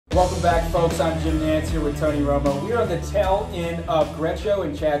Welcome back, folks. I'm Jim Nantz here with Tony Romo. We are on the tail end of GretchYo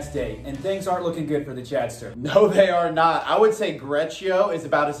and Chad's date, and things aren't looking good for the Chadster. No, they are not. I would say GretchYo is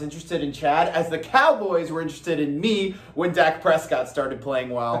about as interested in Chad as the Cowboys were interested in me when Dak Prescott started playing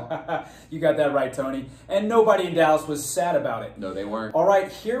well. You got that right, Tony. And nobody in Dallas was sad about it. No, they weren't. All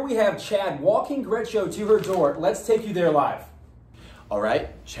right, here we have Chad walking GretchYo to her door. Let's take you there live. All right,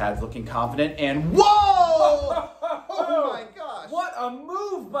 Chad's looking confident, and whoa! Oh my gosh! What a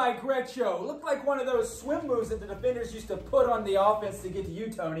move by GretchYo. Looked like one of those swim moves that the defenders used to put on the offense to get to you,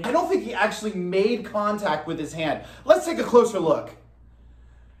 Tony. I don't think he actually made contact with his hand. Let's take a closer look.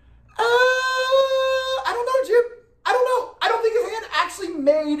 I don't know, Jim. I don't know. I don't think his hand actually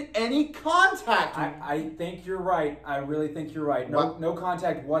made any contact. I think you're right. I really think you're right. No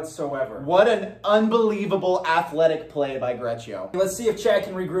contact whatsoever. What an unbelievable athletic play by GretchYo. Let's see if Chad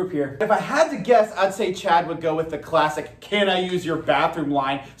can regroup here. If I had to guess, I'd say Chad would go with the classic, "Can I use your bathroom?"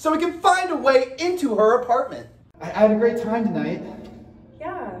 line so he can find a way into her apartment. I had a great time tonight.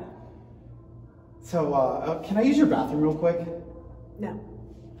 Yeah. So, can I use your bathroom real quick? No.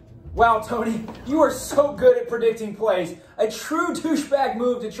 Wow, Tony, you are so good at predicting plays. A true douchebag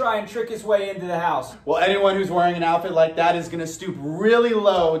move to try and trick his way into the house. Well, anyone who's wearing an outfit like that is going to stoop really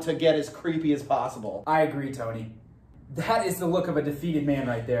low to get as creepy as possible. I agree, Tony. That is the look of a defeated man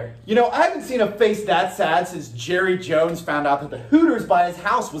right there. You know, I haven't seen a face that sad since Jerry Jones found out that the Hooters by his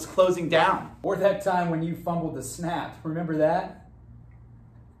house was closing down. Or that time when you fumbled the snap. Remember that?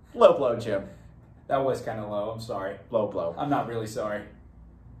 Low blow, Jim. That was kind of low. I'm sorry. Low blow. I'm not really sorry.